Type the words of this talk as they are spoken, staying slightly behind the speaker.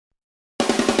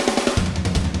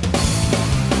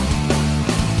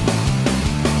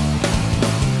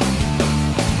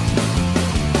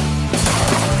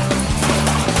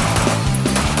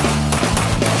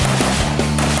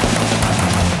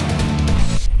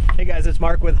it's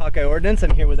Mark with Hawkeye Ordnance.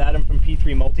 I'm here with Adam from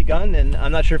P3 Multigun, and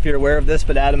I'm not sure if you're aware of this,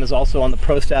 but Adam is also on the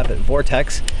pro staff at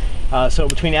Vortex. So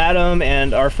between Adam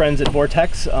and our friends at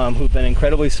Vortex, who've been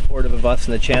incredibly supportive of us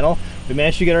and the channel, we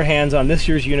managed to get our hands on this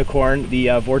year's unicorn,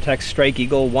 the Vortex Strike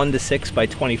Eagle 1-6 by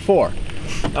 24.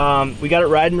 We got it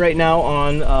riding right now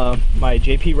on my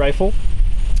JP rifle.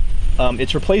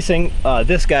 It's replacing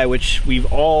this guy, which we've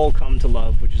all come to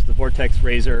love, which is the Vortex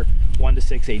Razor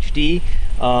 1-6 HD.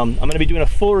 I'm going to be doing a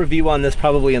full review on this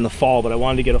probably in the fall, but I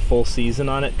wanted to get a full season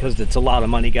on it because it's a lot of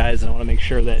money, guys, and I want to make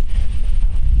sure that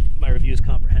my review is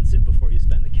comprehensive before you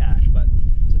spend the cash. But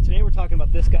so today we're talking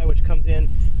about this guy, which comes in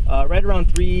right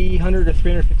around 300 or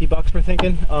 350 bucks, we're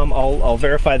thinking. I'll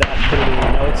verify that and put it in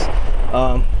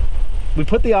the notes. We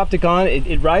put the optic on.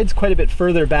 It rides quite a bit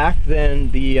further back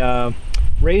than the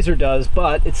Razor does,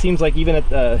 but it seems like even at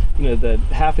the the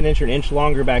half an inch or an inch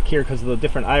longer back here because of the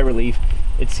different eye relief,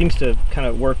 it seems to kind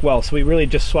of work well. So we really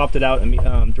just swapped it out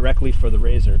directly for the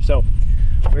Razor. So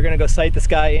we're gonna go sight this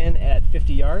guy in at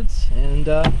 50 yards and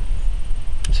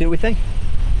see what we think.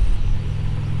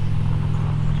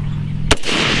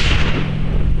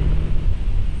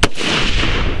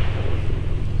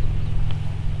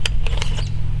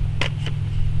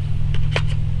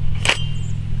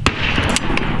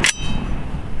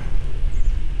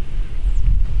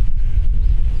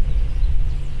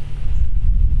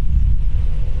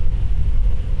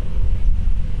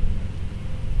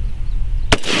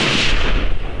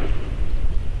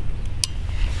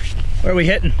 Where are we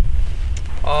hitting?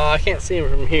 I can't see him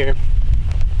from here.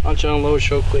 Why don't you unload,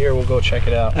 show clear, we'll go check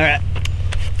it out. All right.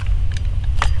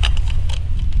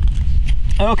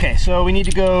 Okay, so we need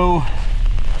to go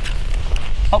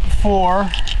up 4,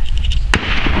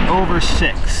 over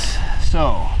 6.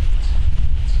 So,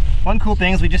 one cool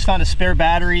thing is we just found a spare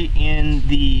battery in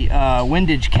the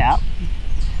windage cap.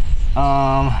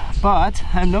 But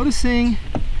I'm noticing,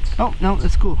 oh no,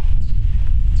 that's cool.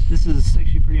 This is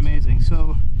actually pretty amazing.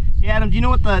 So, hey Adam, do you know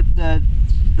what the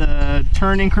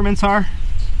turn increments are?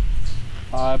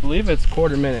 I believe it's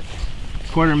quarter minute.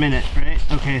 Quarter minute, right?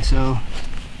 Okay, so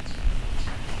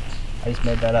I just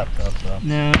made that up though, so.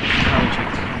 No, I'll probably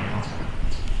check that.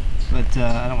 But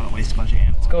I don't want to waste a bunch of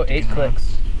ammo. Let's go 8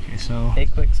 clicks. Okay, so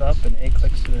 8 clicks up and 8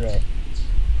 clicks to the right.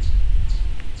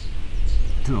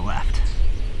 To the left.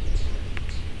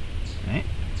 Right?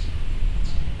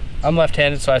 I'm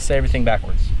left-handed, so I say everything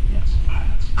backwards. Yeah.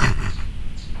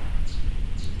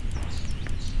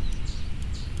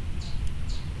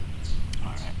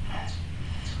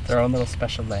 Their own little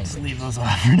special language. Just leave those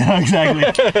off for now, exactly.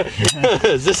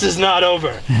 This is not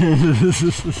over.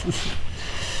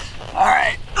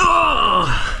 Alright.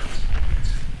 Oh.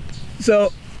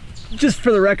 So, just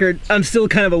for the record, I'm still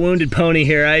kind of a wounded pony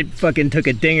here. I fucking took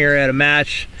a dinger at a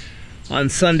match on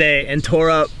Sunday and tore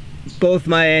up both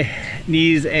my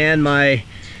knees and my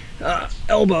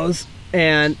elbows.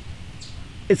 And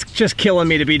it's just killing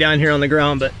me to be down here on the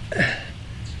ground, but...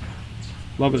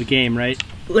 Love of the game, right?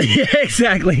 Yeah,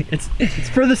 exactly. It's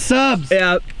for the subs.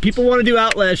 Yeah, people want to do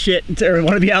outlaw shit, or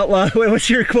want to be outlaw. Wait, what's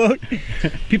your quote?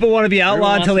 People want to be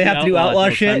outlaw until they have to do outlaw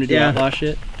shit. Yeah, outlaw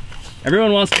shit.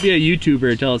 Everyone wants to be a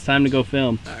YouTuber until it's time to go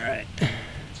film. All right.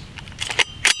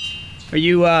 Are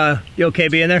you okay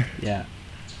being there? Yeah.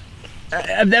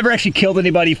 I've never actually killed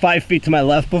anybody 5 feet to my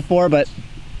left before, but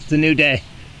it's a new day.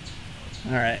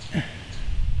 All right.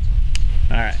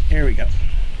 All right. Here we go.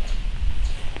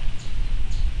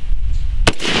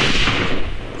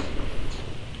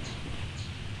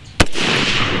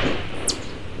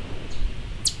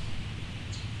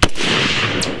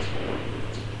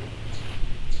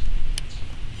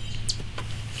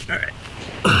 All right.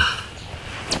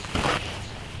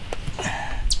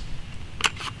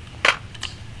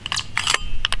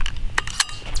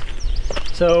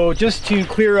 So just to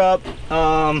clear up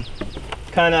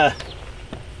kind of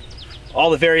all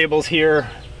the variables here,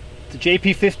 the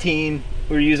JP15,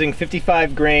 we're using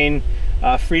 55 grain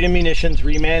Freedom Munitions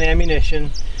reman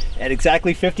ammunition at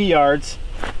exactly 50 yards.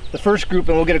 The first group,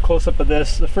 and we'll get a close-up of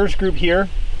this, the first group here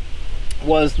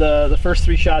was the first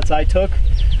 3 shots I took.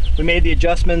 We made the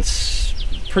adjustments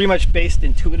pretty much based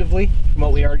intuitively from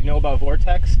what we already know about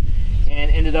Vortex,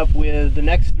 and ended up with the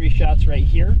next 3 shots right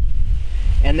here.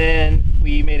 And then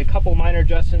we made a couple minor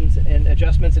adjustments,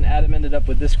 and Adam ended up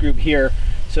with this group here.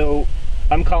 So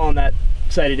I'm calling that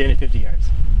sighted in at 50 yards.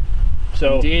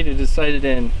 So indeed, it is sighted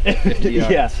in 50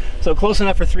 yards. Yeah, so close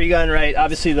enough for 3-gun, right?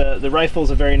 Obviously the rifle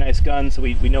is a very nice gun, so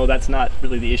we know that's not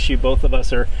really the issue. Both of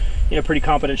us are pretty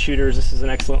competent shooters. This is an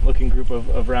excellent looking group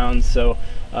of rounds. So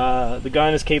the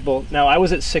gun is capable. Now I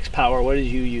was at 6 power. What did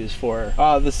you use for?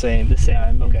 The same. The same. Yeah,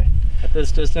 I mean, okay. At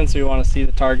this distance, we want to see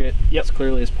the target as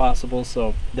clearly as possible.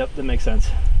 So yep, that makes sense.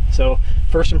 So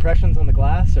first impressions on the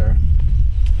glass, or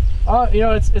you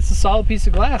know, it's a solid piece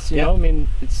of glass. You know, I mean,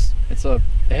 it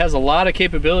has a lot of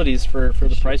capabilities for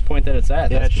the price point that it's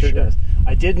at. Yeah, it sure does.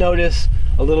 I did notice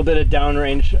a little bit of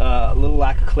downrange, a little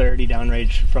lack of clarity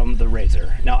downrange from the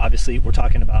Razor. Now, obviously, we're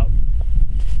talking about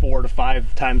 4 to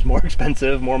 5 times more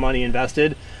expensive, more money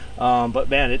invested. But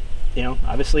man, you know,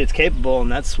 obviously it's capable,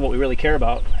 and that's what we really care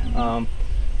about.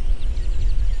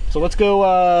 So let's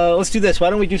go. Let's do this. Why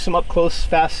don't we do some up close,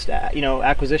 fast, you know,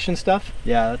 acquisition stuff?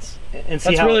 Yeah, that's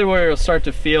really where you'll start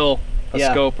to feel a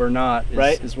scope or not.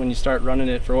 Right. Is when you start running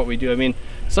it for what we do. I mean,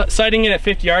 sighting it at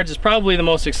 50 yards is probably the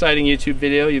most exciting YouTube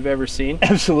video you've ever seen.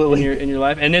 Absolutely. In your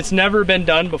life, and it's never been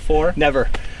done before. Never.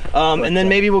 And then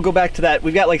maybe we'll go back to that.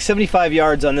 We've got like 75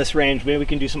 yards on this range. Maybe we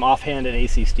can do some offhand and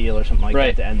AC steel or something like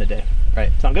that to end the day.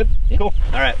 Right. Sound good? Yeah. Cool.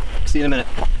 All right. See you in a minute.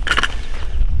 All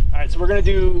right. So we're gonna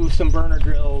do some burner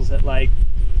drills at like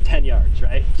 10 yards,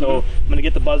 right? So I'm gonna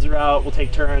get the buzzer out. We'll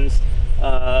take turns.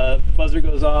 Buzzer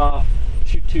goes off.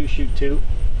 Shoot 2. Shoot 2.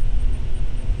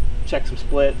 Check some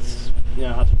splits. You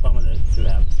know, have some fun with it. See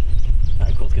what happens. All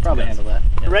right. Cool. Let's get probably handle that.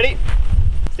 Yeah. Ready?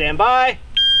 Stand by.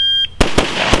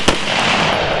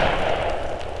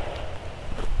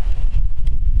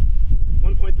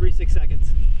 1.36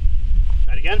 seconds.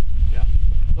 Try it again. Yeah.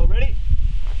 Go ready.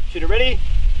 Shooter ready.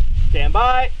 Stand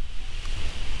by.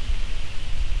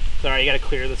 Sorry, you gotta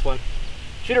clear this one.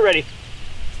 Shooter ready.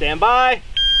 Stand by.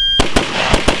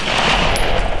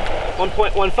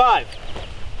 1.15.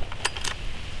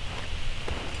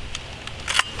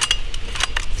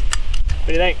 What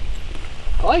do you think?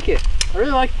 I like it. I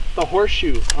really like the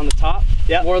horseshoe on the top.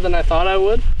 Yeah. More than I thought I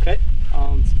would. Okay.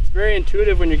 It's very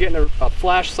intuitive when you're getting a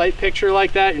flash sight picture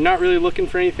like that. You're not really looking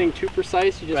for anything too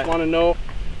precise. You just want to know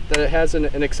that it has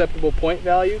an acceptable point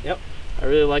value. Yep. I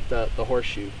really like the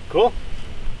horseshoe. Cool.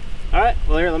 All right.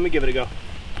 Well, here, let me give it a go.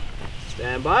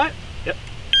 Stand by. Yep.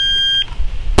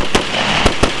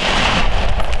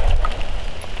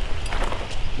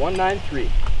 .193.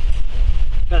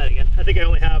 Try that again. I think I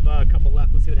only have a couple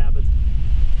left. Let's see what happens.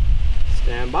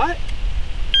 Stand by.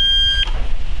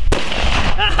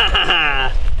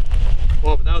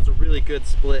 Well, but that was a really good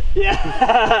split.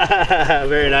 Yeah.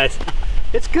 Very nice.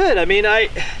 It's good. I mean,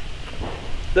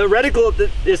 the reticle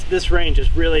at this range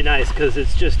is really nice because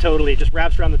it's just totally, it just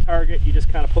wraps around the target. You just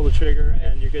kind of pull the trigger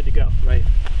and you're good to go. Right.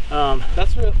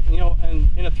 That's real, you know, and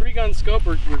in a 3-gun scope,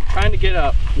 we're trying to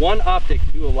get one optic to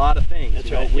do a lot lot of things.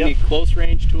 That's right. We need close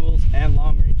range tools and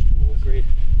long range tools. Agreed.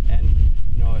 And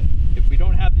you know, if we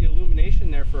don't have the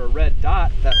illumination there for a red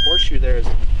dot, that horseshoe there is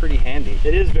pretty handy.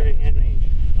 It is very handy.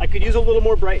 I could use a little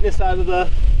more brightness out of the.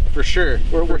 For sure.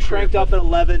 We're cranked up at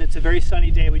 11. It's a very sunny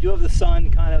day. We do have the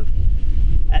sun kind of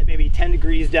at maybe 10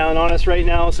 degrees down on us right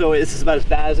now, so this is about as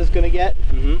bad as it's going to get.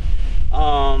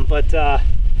 Mm-hmm. But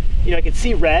you know, I can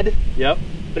see red. Yep.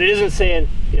 But it isn't saying,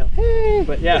 you know, hey.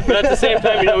 But yeah, but at the same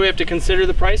time, you know, we have to consider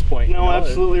the price point. No, you know?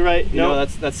 absolutely right. You know,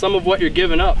 that's some of what you're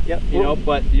giving up. Yep. You know,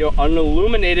 but you know,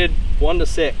 unilluminated 1 to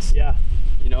 6. Yeah.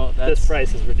 You know, this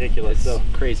price is ridiculous. So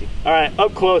crazy. All right,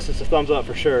 up close, it's a thumbs up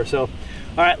for sure. So, all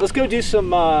right, let's go do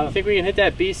some. I think we can hit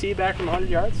that BC back from 100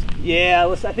 yards. Yeah,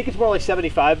 I think it's more like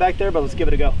 75 back there, but let's give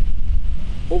it a go.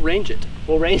 We'll range it.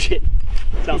 We'll range it.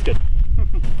 Sounds good.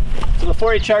 So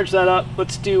before I charge that up,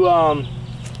 let's do.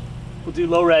 We'll do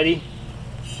low ready,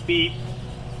 beat.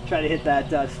 Try to hit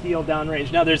that steel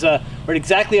downrange. Now we're at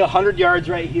exactly 100 yards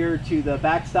right here to the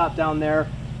backstop down there.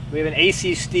 We have an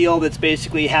AC steel that's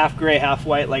basically half gray, half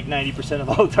white, like 90% of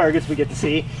all the targets we get to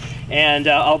see. And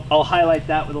I'll highlight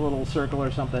that with a little circle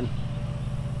or something.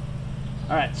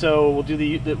 All right, so we'll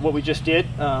do what we just did,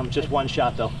 just one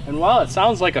shot though. And while it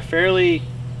sounds like a fairly,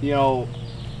 you know,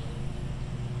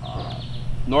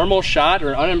 normal shot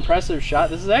or unimpressive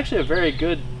shot, this is actually a very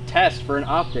good test for an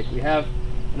optic. We have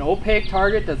an opaque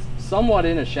target that's somewhat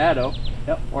in a shadow,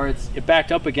 or it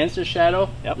backed up against a shadow.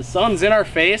 The sun's in our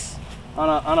face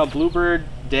on a bluebird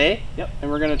day, and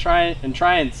we're going to try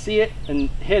and see it and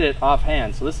hit it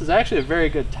offhand. So this is actually a very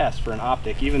good test for an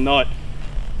optic, even though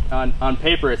on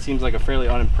paper it seems like a fairly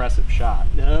unimpressive shot.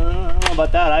 No, I don't know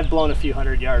about that. I've blown a few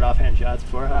 100-yard offhand shots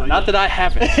before. Not that I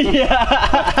haven't.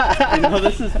 Yeah. You know,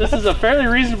 this is a fairly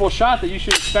reasonable shot that you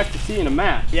should expect to see in a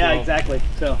match. Yeah, so. exactly.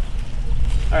 So,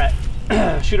 all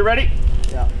right, shooter ready?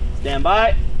 Yeah. Stand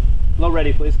by. Low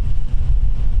ready, please.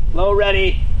 Low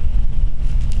ready.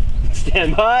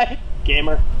 Stand by.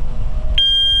 Gamer.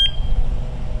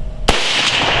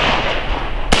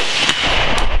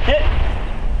 Hit.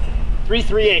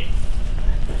 338.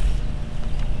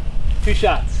 2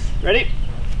 shots. Ready?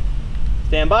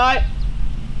 Stand by.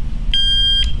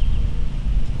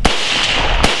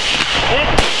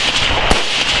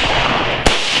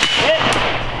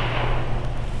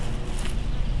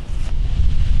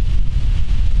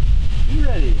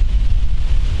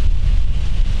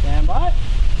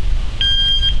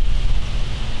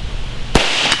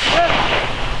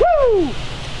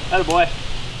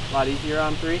 A lot easier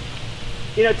on 3.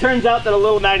 You know, it turns out that a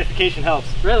little magnification helps.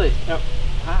 Really? Yep.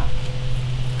 Wow.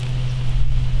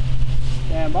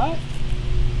 Stand by.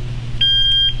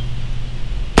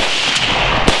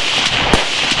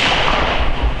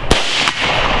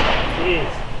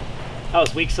 Jeez, that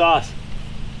was weak sauce.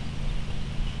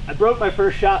 I broke my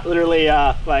first shot literally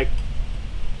like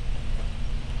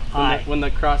high. When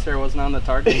the crosshair wasn't on the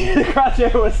target? The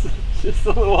crosshair was just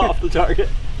a little off the target.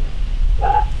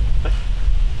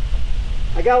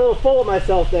 I got a little full of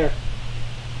myself there.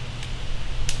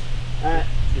 All right.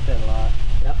 Get that a lot.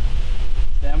 Yep.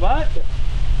 Stand by.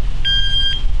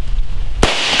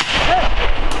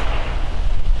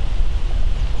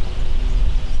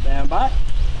 Stand by.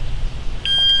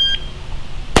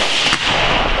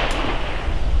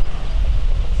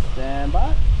 Stand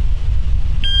by.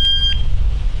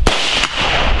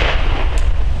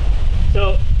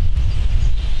 So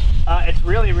it's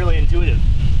really intuitive.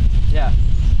 Yeah.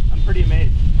 I'm pretty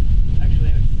amazed.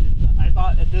 Actually, I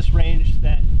thought at this range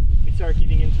that we'd start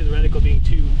getting into the reticle being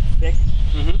too thick.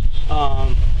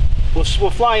 Mm-hmm. We'll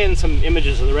fly in some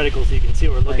images of the reticle so you can see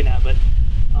what we're looking at, but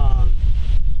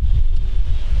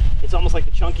it's almost like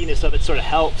the chunkiness of it sort of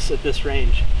helps at this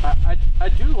range. I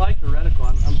do like the reticle.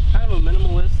 I'm kind of a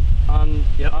minimalist on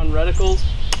reticles,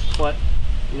 but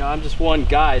you know, I'm just one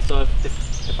guy, so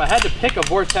if I had to pick a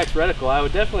Vortex reticle, I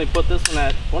would definitely put this one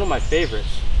at one of my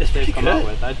favorites that they've come out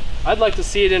with. I'd like to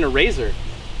see it in a Razor,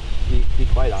 to be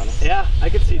quite honest. Yeah, I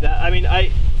could see that. I mean,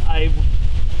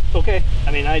 okay.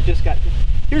 I mean, I just got.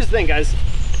 Here's the thing, guys.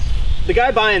 The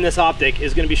guy buying this optic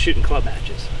is going to be shooting club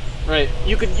matches. Right.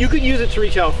 You could use it to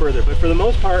reach out further, but for the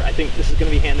most part, I think this is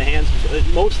going to be hand-to-hand,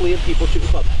 mostly of people shooting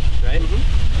club matches, right?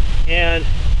 Mm-hmm. And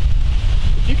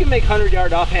if you can make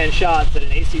 100-yard offhand shots at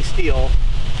an AC steel,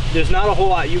 there's not a whole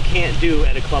lot you can't do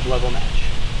at a club level match.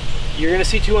 You're going to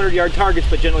see 200-yard targets,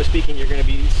 but generally speaking, you're going to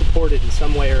be supported in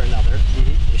some way or another.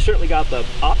 Mm-hmm. You certainly got the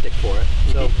optic for it.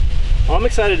 Mm-hmm. So well, I'm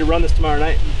excited to run this tomorrow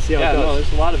night and see how it goes. No,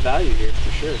 there's a lot of value here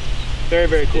for sure.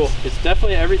 Very cool. It's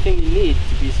definitely everything you need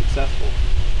to be successful.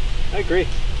 I agree.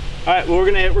 All right, well, we're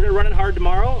gonna run it hard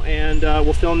tomorrow, and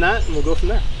we'll film that, and we'll go from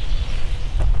there.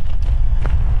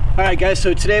 All right, guys.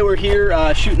 So today we're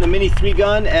here shooting the Mini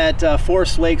 3-gun at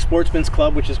Forest Lake Sportsman's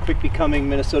Club, which is quick becoming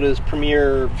Minnesota's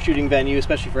premier shooting venue,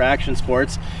 especially for action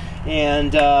sports.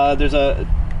 And there's a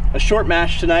short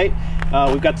match tonight.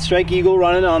 We've got the Strike Eagle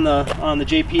running on the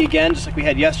JP again, just like we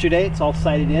had yesterday. It's all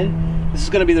sighted in. This is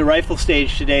going to be the rifle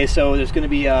stage today, so there's going to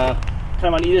be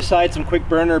kind of on either side some quick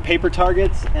burner paper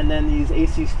targets, and then these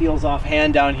AC steels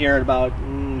offhand down here at about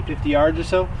 50 yards or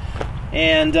so.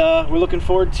 And we're looking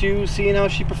forward to seeing how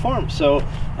she performs. So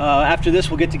after this,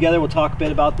 we'll get together. We'll talk a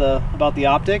bit about the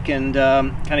optic and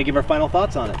kind of give our final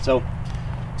thoughts on it. So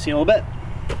see you in a little bit.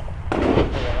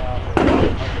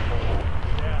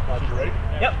 You ready?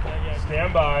 Yep.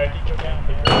 Stand by.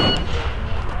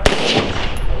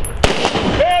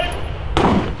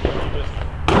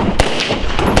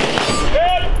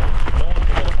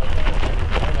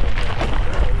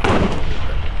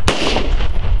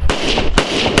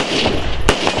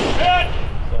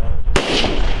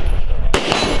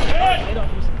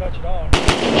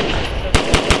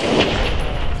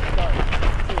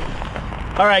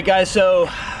 All right, guys, so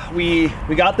we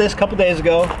got this a couple days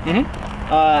ago. Mm-hmm.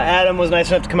 Adam was nice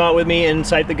enough to come out with me and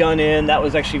sight the gun in. That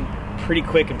was actually pretty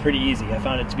quick and pretty easy. I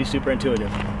found it to be super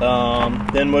intuitive.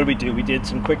 Then what did we do? We did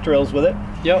some quick drills with it.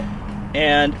 Yep.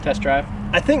 And test drive.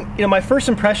 I think, you know, my first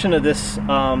impression of this,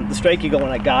 the Strike Eagle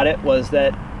when I got it, was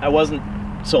that I wasn't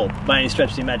sold by any stretch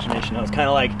of the imagination. I was kind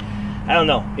of like, I don't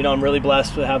know. You know, I'm really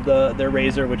blessed to have their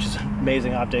Razor, which is an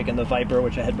amazing optic, and the Viper,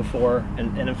 which I had before,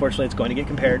 and unfortunately it's going to get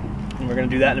compared, and we're going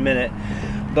to do that in a minute.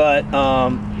 But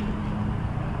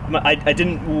I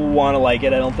didn't want to like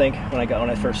it, I don't think, when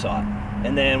I first saw it.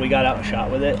 And then we got out and shot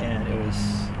with it, and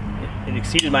it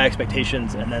exceeded my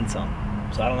expectations and then some.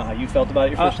 So I don't know how you felt about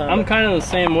it your first time. I'm kind of the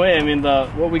same way. I mean,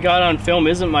 what we got on film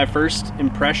isn't my first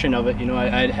impression of it. You know,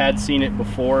 I had seen it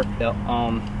before. Yep.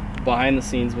 Behind the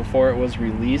scenes before it was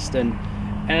released, and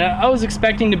I was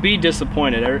expecting to be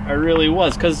disappointed. I really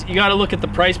was, because you got to look at the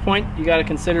price point. You got to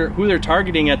consider who they're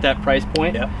targeting at that price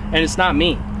point. Yep. And it's not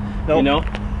me. Nope. You know.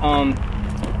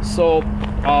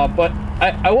 But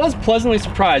I was pleasantly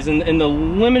surprised in the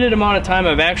limited amount of time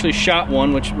I've actually shot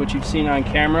one, which you've seen on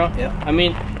camera. Yeah. I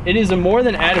mean, it is a more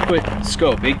than adequate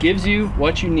scope. It gives you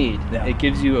what you need. Yeah. It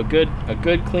gives you a good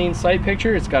clean sight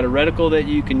picture. It's got a reticle that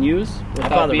you can use I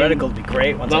found the reticle to be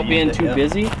great once without being too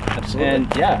busy. Absolutely.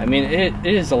 And yeah, I mean, it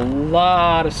is a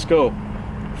lot of scope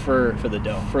for the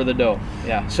dough. For the dough.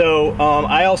 Yeah. So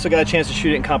I also got a chance to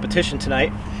shoot it in competition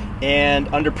tonight. and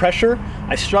under pressure,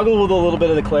 I struggled with a little bit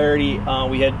of the clarity.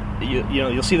 We had,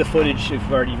 you'll see the footage.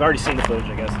 You've already seen the footage,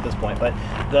 I guess, at this point. But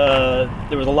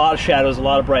there was a lot of shadows, a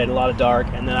lot of bright, a lot of dark,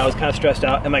 and then I was kind of stressed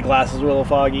out, and my glasses were a little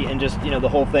foggy, and just the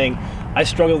whole thing. I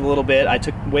struggled a little bit. I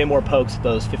took way more pokes at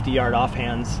those 50-yard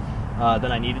offhands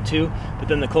than I needed to. But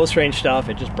then the close range stuff,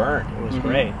 it just burned. It was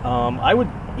great.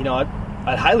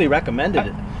 I'd highly recommend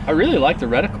it. I really like the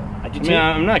reticle. I do too.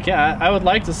 I would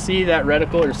like to see that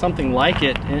reticle or something like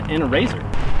it in a razor.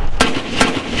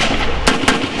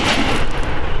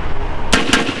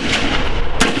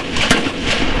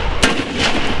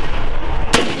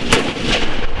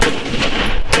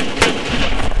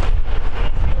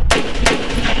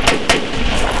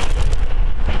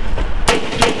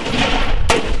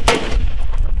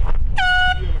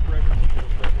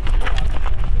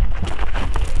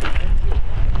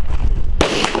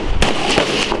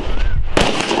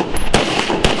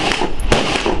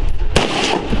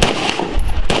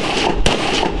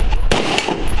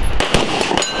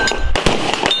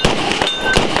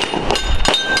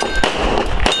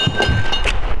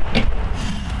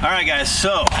 Alright guys,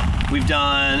 so we've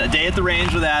done a day at the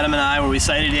range with Adam and I where we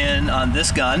sighted in on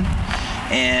this gun,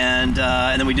 and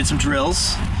then we did some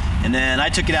drills, and then I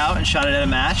took it out and shot it at a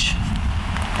match,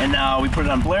 and now we put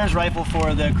it on Blair's rifle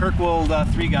for the Kirkwold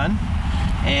 3-gun,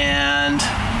 and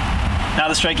now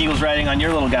the Strike Eagle's riding on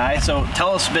your little guy. So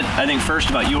tell us a bit, I think, first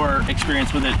about your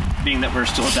experience with it, being that we're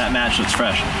still at that match, so it's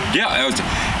fresh. Yeah,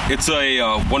 it's a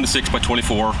 1:6 by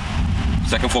 24,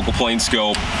 second focal plane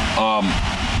scope.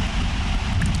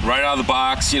 Right out of the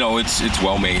box, it's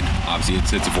well made. Obviously,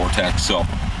 it's a Vortex, so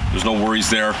there's no worries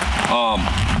there.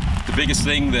 The biggest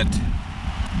thing that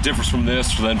differs from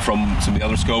this than from some of the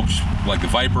other scopes, like the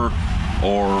Viper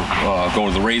or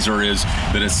going to the Razor, is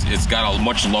that it's got a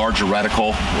much larger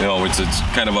reticle. It's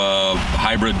kind of a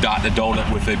hybrid dot and a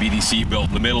donut with a BDC built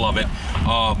in the middle of it.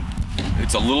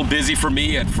 It's a little busy for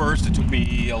me at first. It took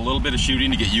me a little bit of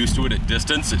shooting to get used to it at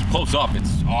distance. It's close up,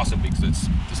 it's awesome because it's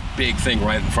this big thing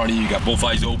right in front of you. You got both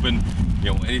eyes open.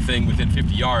 Anything within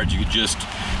 50 yards, you could just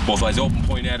both eyes open,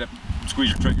 point at it, squeeze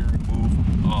your trigger and move.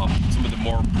 Some of the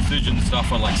more precision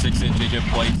stuff on like 6-inch HM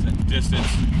plates at distance,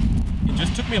 it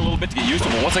just took me a little bit to get used to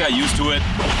it. But once I got used to it,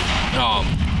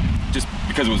 just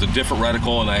because it was a different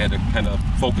reticle and I had to kind of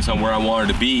focus on where I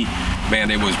wanted to be,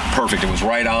 man, it was perfect. It was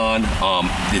right on.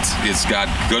 It's got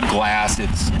good glass.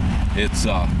 It's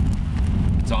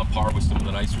on par with some of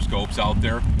the nicer scopes out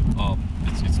there.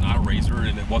 It's not a razor,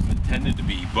 and it wasn't intended to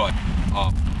be, but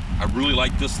I really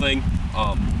like this thing.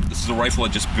 This is a rifle I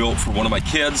just built for one of my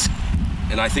kids,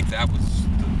 and I think that was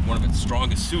one of its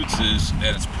strongest suits is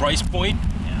at its price point.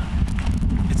 Yeah.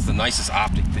 It's the nicest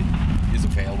optic that is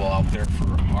available out there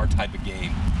for our type of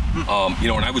game.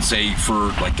 And I would say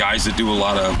for like guys that do a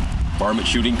lot of varmint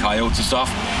shooting, coyotes and stuff,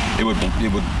 it would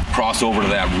cross over to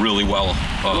that really well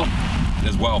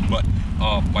as well. But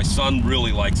my son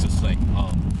really likes this thing.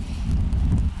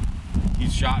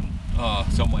 He's shot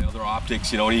some of my other optics.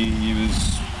 He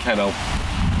was kind of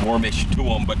warmish to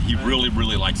him, but he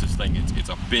really likes this thing. It's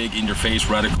a big in-your-face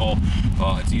reticle.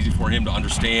 It's easy for him to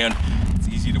understand. It's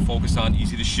easy to focus on,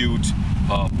 easy to shoot.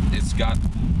 It's got,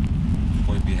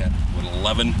 we had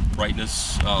 11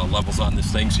 brightness levels on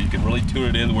this thing, so you can really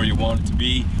tune it in where you want it to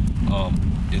be.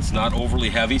 It's not overly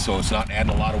heavy, so it's not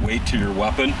adding a lot of weight to your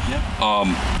weapon.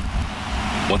 Yeah.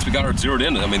 Once we got it zeroed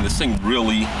in, I mean, this thing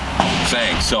really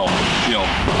sang. So,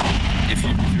 if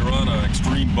you're on an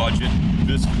extreme budget,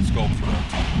 this is the scope to go to.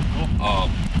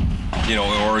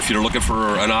 Or if you're looking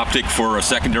for an optic for a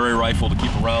secondary rifle to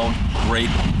keep around, great.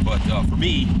 But for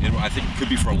me, and I think it could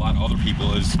be for a lot of other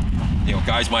people, is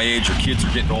guys my age or kids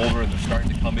are getting older and they're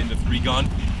starting to come into 3-gun.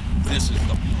 This is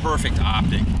the perfect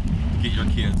optic to get your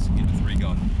kids into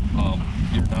 3-gun.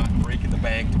 You're not breaking the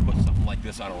bank to put something like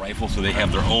this on a rifle, so they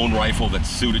have their own rifle that's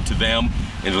suited to them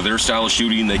and to their style of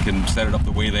shooting. They can set it up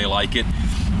the way they like it.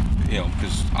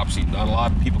 Because obviously not a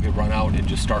lot of people can run out and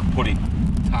just start putting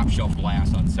top shelf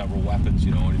glass on several weapons.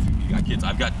 And if you got kids,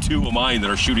 I've got 2 of mine that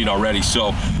are shooting already.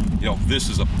 So, this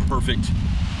is a perfect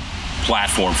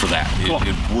platform for that. Cool.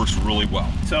 It works really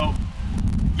well. So,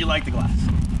 you like the glass?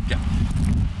 Yeah.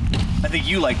 I think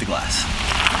you like the glass.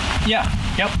 Yeah.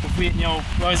 Yep. We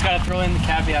always got to throw in the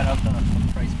caveat of the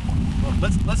price point. Well,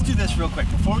 let's do this real quick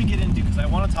before we get into, because I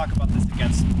want to talk about this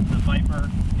against the Viper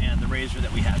and the Razor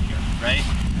that we have here, right?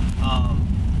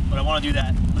 But I want to do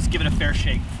that. Let's give it a fair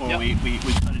shake before we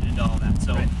cut it into all that.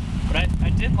 So, right. But I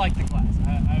did like the glass.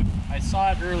 I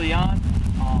saw it early on.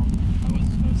 I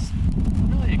was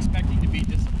really expecting to be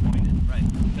disappointed, right?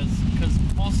 Because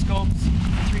most scopes,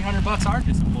 $300 are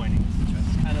disappointing.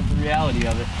 It's kind of the reality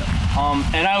of it.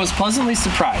 And I was pleasantly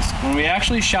surprised. When we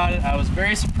actually shot it, I was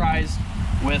very surprised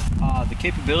with the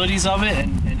capabilities of it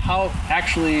and how it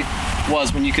actually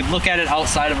was when you could look at it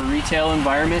outside of a retail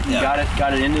environment and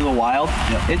got it into the wild.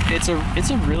 It's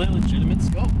a really legitimate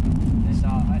scope. And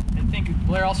I think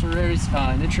Blair also raised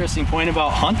an interesting point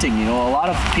about hunting. You know, a lot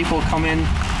of people come in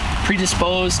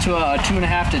predisposed to a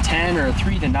 2.5 to 10 or a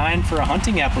 3 to 9 for a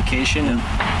hunting application,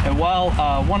 and while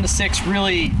 1 to 6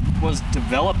 really was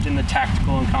developed in the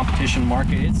tactical and competition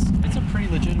market, it's a pretty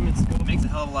legitimate scope. It makes a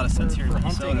hell of a lot of sense here in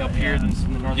hunting up here in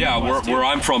the northern West, where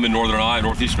I'm from in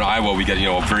northeastern Iowa, we get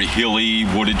very hilly,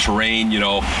 wooded terrain,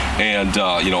 and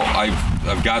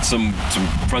I've got some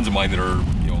friends of mine that are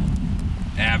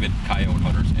avid coyote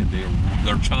hunters, and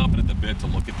they're chomping at the bit to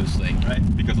look at this thing,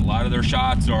 right? Because a lot of their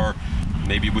shots are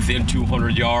maybe within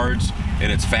 200 yards,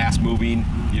 and it's fast moving,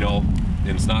 and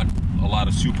it's not a lot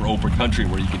of super open country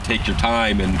where you can take your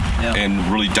time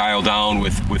and really dial down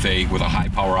with a high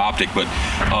power optic. But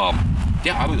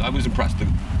I was impressed.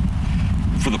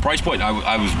 For the price point,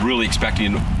 I was really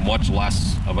expecting much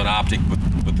less of an optic, but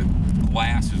the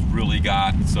glass has really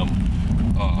got some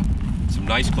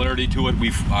nice clarity to it.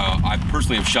 I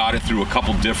personally have shot it through a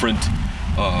couple different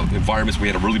environments. We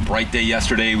had a really bright day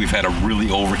yesterday. We've had a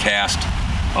really overcast,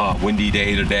 windy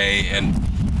day today, and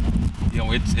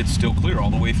it's still clear all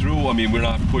the way through. I mean, we're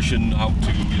not pushing out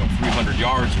to 300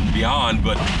 yards and beyond,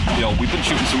 but we've been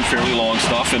shooting some fairly long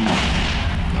stuff, and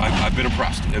I've been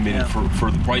impressed. I mean, for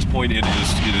the price point, it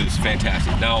is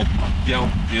fantastic. Now,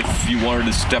 if you wanted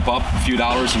to step up a few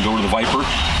dollars and go to the Viper.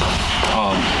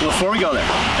 Before we go there,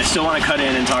 I still want to cut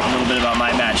in and talk a little bit about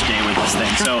my match day with this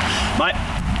thing. So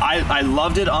I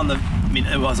loved it on the. I mean,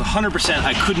 it was 100%.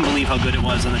 I couldn't believe how good it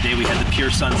was on the day we had the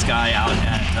pure sun sky out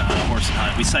at Horse and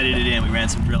Hunt. We sighted it in. We ran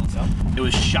some drills. It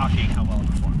was shocking how well it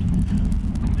performed.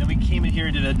 Then we came in here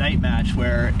and did a night match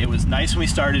where it was nice when we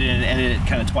started and it ended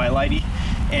kind of twilighty.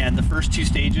 And the first 2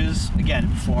 stages, again,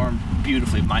 performed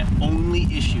beautifully. My only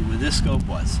issue with this scope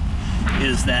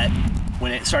is that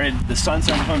when it started, the sun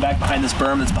started coming back behind this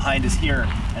berm that's behind us here,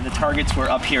 and the targets were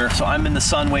up here. So I'm in the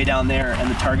sun way down there, and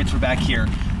the targets were back here.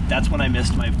 That's when I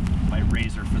missed my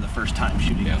razor for the first time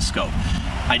shooting the scope.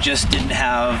 I just didn't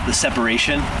have the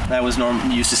separation that I was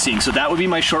used to seeing. So that would be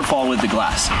my shortfall with the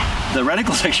glass. The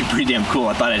reticle's actually pretty damn cool.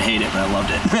 I thought I'd hate it, but I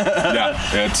loved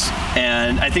it.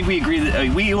 And I think we agreed that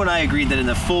you and I agreed that in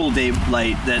the full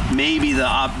daylight that maybe the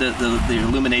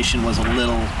illumination was could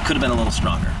have been a little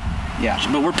stronger. Yeah,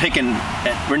 but we're nitpicking.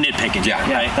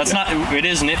 Right? That's not. It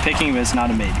is nitpicking, but it's not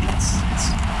a maybe. It's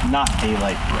not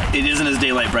daylight bright. It isn't as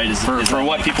daylight bright as for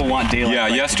what people want daylight. Yeah,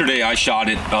 yesterday I shot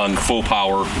it on full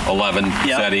power 11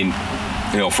 setting.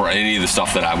 For any of the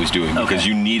stuff that I was doing, because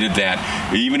you needed that,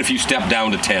 even if you step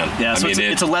down to 10. Yeah, so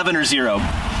it's 11 or 0.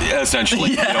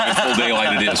 Essentially, in full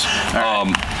daylight it is.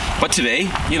 But today,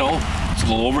 it's a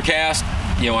little overcast.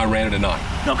 I ran it at 9.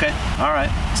 Okay, all right.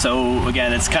 So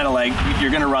again, it's kind of like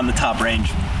you're going to run the top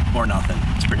range or nothing.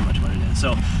 It's pretty much what it is.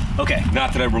 So, okay.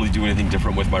 Not that I really do anything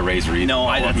different with my razor either. No,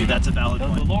 that's a valid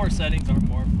point. The lower settings are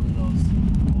more for those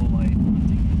low light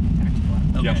hunting tactical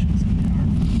applications.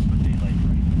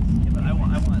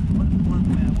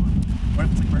 What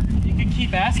if it's like burger? You can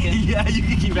keep asking. Yeah, you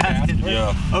can keep asking.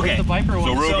 Yeah. Okay. The Viper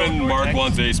one. So Ruben, Mark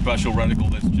wants a special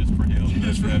reticle that's just for him.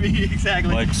 Just for me,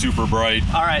 exactly. Like super bright.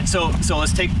 All right, so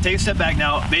let's take a step back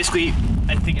now. Basically,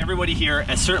 I think everybody here,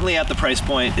 and certainly at the price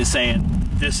point, is saying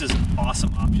this is an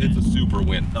awesome option. It's a super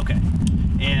win. Okay.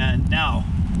 And now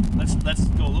let's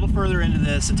go a little further into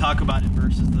this and talk about it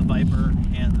versus the Viper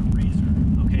and the Razor.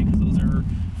 Okay, because those are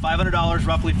 $500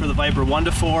 roughly for the Viper 1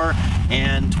 to 4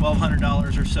 and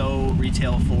 $1,200 or so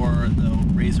retail for the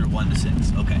Razor 1 to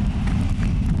 6. Okay.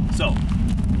 So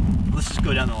let's just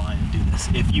go down the line and do this.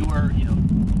 If you were, if you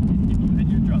had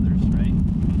your druthers, right?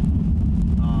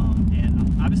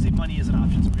 And obviously money is an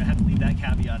option, so we're gonna have to leave that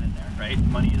caveat in there, right?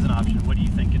 Money is an option. What are you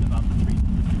thinking about the three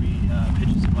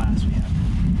pitches of glass we have?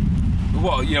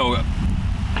 Well,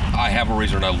 I have a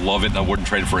Razor and I love it, and I wouldn't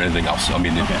trade it for anything else. I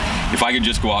mean, if I could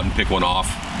just go out and pick one off,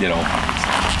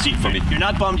 See, for me. You're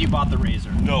not bummed you bought the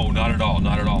Razor. No, not at all,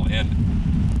 not at all.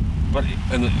 But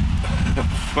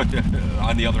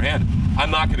on the other hand,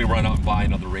 I'm not going to run out and buy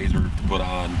another Razor to put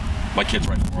on my kid's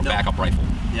rifle or a backup rifle.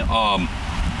 Yep.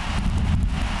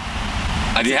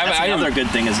 That's another good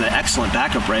thing is an excellent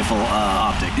backup rifle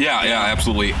optic. Yeah,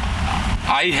 absolutely.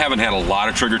 I haven't had a lot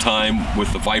of trigger time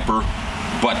with the Viper,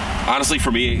 but honestly,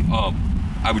 for me,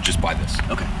 I would just buy this.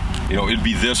 Okay. It'd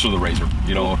be this or the Razor.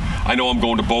 I know I'm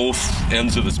going to both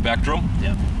ends of the spectrum.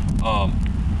 Yeah.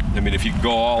 I mean, if you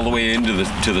go all the way into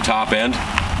the top end,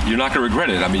 you're not going to regret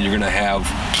it. I mean, you're going to have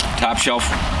top shelf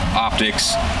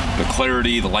optics, the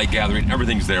clarity, the light gathering,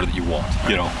 everything's there that you want,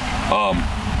 you know.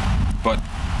 But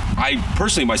I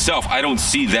personally myself, I don't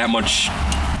see that much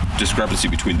discrepancy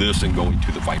between this and going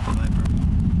to the Viper.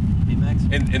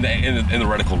 And the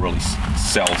reticle really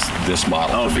sells this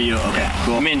model. Oh, for you? Okay,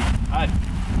 cool. I mean,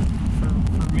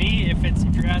 for me, if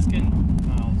you're asking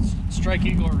Strike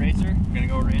Eagle or Razor, I'm gonna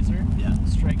go Razor. Yeah.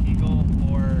 Strike Eagle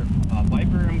or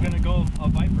Viper, I'm gonna go a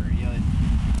Viper. You know,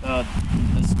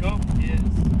 the scope is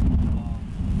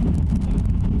the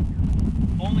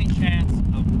only chance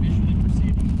of visually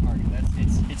perceiving the target.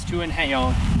 It's to enhance. You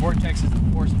know, Vortex is the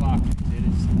force of optics. It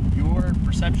is your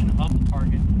perception of the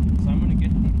target. So I'm gonna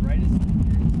get the brightest,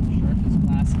 sharpest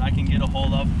glass that I can get a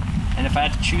hold of. And if I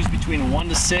had to choose between 1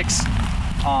 to 6,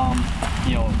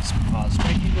 you know,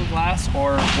 Strike Eagle glass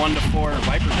or 1 to 4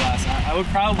 Viper glass, I would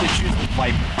probably choose the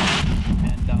Viper.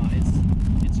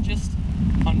 And it's just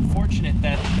unfortunate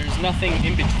that there's nothing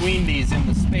in between these in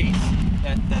the space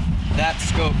that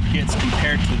scope gets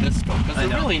compared to this scope, because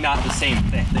they're really not the same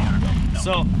thing. They are.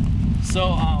 No.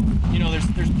 So you know,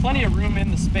 there's plenty of room in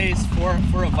the space for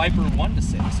a Viper 1 to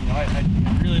 6. You know,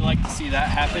 I'd really like to see that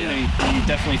happen. We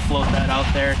definitely float that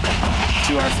out there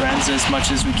to our friends as much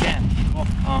as we can.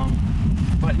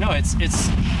 But no, it's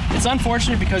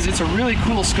unfortunate because it's a really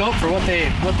cool scope for what they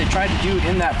tried to do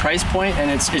in that price point, and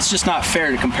it's just not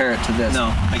fair to compare it to this.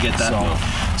 No, I get that.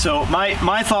 So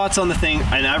my thoughts on the thing,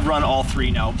 and I've run all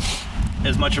three now,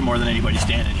 as much or more than anybody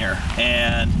standing here,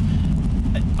 and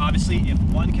obviously if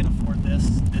one can afford this,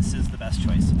 this is the best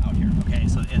choice out here. Okay,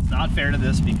 so it's not fair to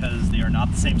this because they are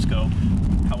not the same scope.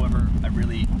 However, I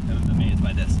really am amazed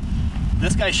by this.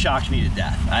 This guy shocked me to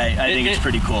death. I think it's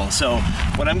pretty cool. So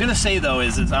what I'm gonna say though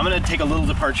is I'm gonna take a little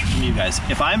departure from you guys.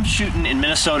 If I'm shooting in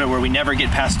Minnesota where we never get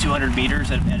past 200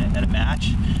 meters at a match,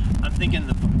 I'm thinking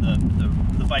the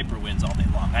Viper wins all day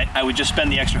long. I would just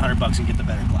spend the extra $100 and get the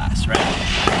better glass, right?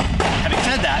 Having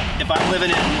said that, if I'm living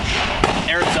in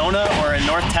Arizona or in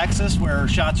North Texas where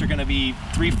shots are gonna be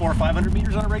 300, 400, 500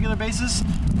 meters on a regular basis,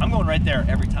 I'm going right there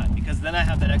every time, because then I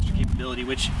have that extra capability,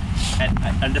 which,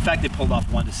 and the fact they pulled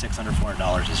off 1 to 6 under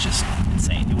 $400 is just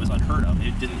insane. It was unheard of.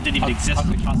 It didn't even exist as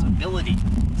a possibility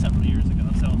several years ago.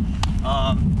 So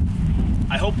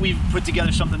I hope we've put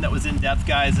together something that was in depth,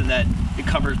 guys, and that it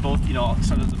covers both, you know,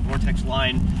 some of the Vortex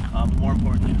line, but more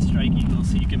importantly the Strike Eagle,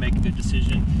 so you can make a good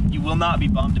decision. You will not be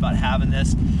bummed about having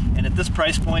this, and at this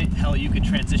price point, hell, you could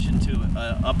transition to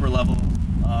an upper level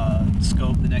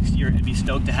scope the next year and be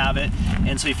stoked to have it.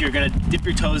 And so if you're gonna dip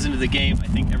your toes into the game, I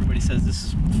think everybody says this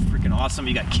is freaking awesome.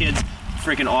 You got kids,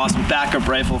 freaking awesome. Backup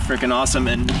rifle, freaking awesome.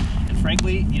 And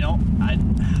frankly, you know, I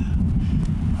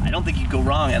don't think you go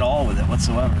wrong at all with it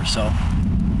whatsoever. So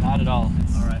not at all.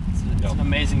 All right. It's an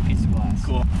amazing piece of glass.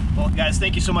 Cool. Well, guys,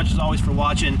 thank you so much as always for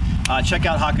watching. Check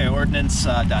out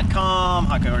HawkeyeOrdnance.com,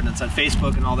 Hawkeye Ordnance on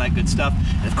Facebook, and all that good stuff.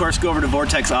 And of course, go over to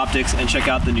Vortex Optics and check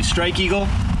out the new Strike Eagle,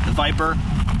 the Viper,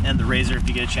 and the Razor if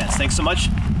you get a chance. Thanks so much,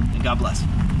 and God bless.